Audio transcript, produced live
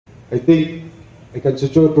I think I can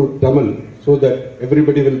switch over to Tamil so that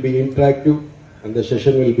everybody will be interactive and the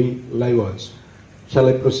session will be live also. Shall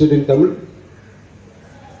I proceed in Tamil?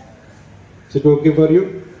 Is it okay for you?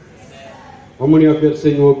 How many of you are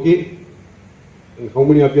saying okay? And how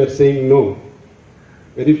many of you are saying no?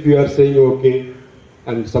 Very few are saying okay,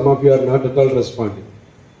 and some of you are not at all responding.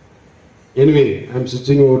 Anyway, I am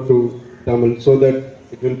switching over to Tamil so that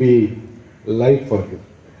it will be live for you.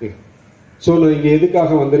 Okay. So நான் இங்கே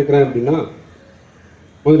எதுக்காக வந்திருக்கிறேன் அப்படின்னா,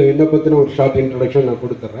 முதல்ல என்ன பற்றின ஒரு short introduction நான்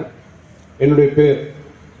கொடுத்துட்றேன். என்னுடைய பேர்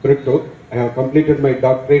Britto. I have completed my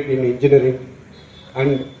doctorate in engineering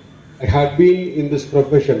and I have been in this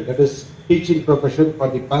profession, that is teaching profession, for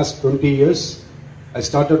the past 20 years. I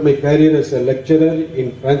started my career as a lecturer in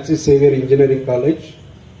Francis Xavier Engineering College.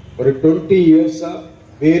 For 20 years,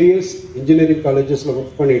 various engineering colleges work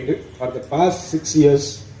பண்ணிட்டு for the past 6 years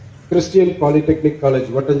Christian Polytechnic College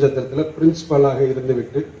வட்டஞ்சத்திரத்தில் பிரின்சிபலாக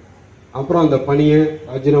இருந்துவிட்டு அப்புறம் அந்த பணியை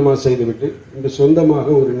ராஜினாமா செய்துவிட்டு இன்று சொந்தமாக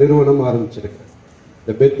ஒரு நிறுவனம் ஆரம்பிச்சிருக்கேன்.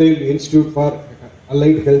 The Bethel Institute for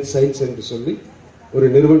Allied Health Science என்று சொல்லி ஒரு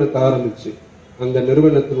நிறுவனத்தை ஆரம்பித்து அந்த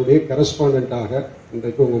நிறுவனத்தினுடைய கரஸ்பாண்டண்டாக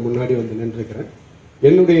இன்றைக்கு உங்கள் முன்னாடி வந்து நின்றுக்கிறேன்.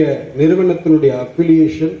 என்னுடைய நிறுவனத்தினுடைய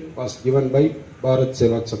affiliation was given by Bharat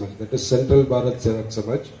Sevak Samaj, that is Central Bharat Sevak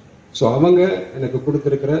Samaj. So அவங்க எனக்கு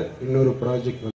கொடுத்துருக்கிற இன்னொரு ப்ராஜெக்ட்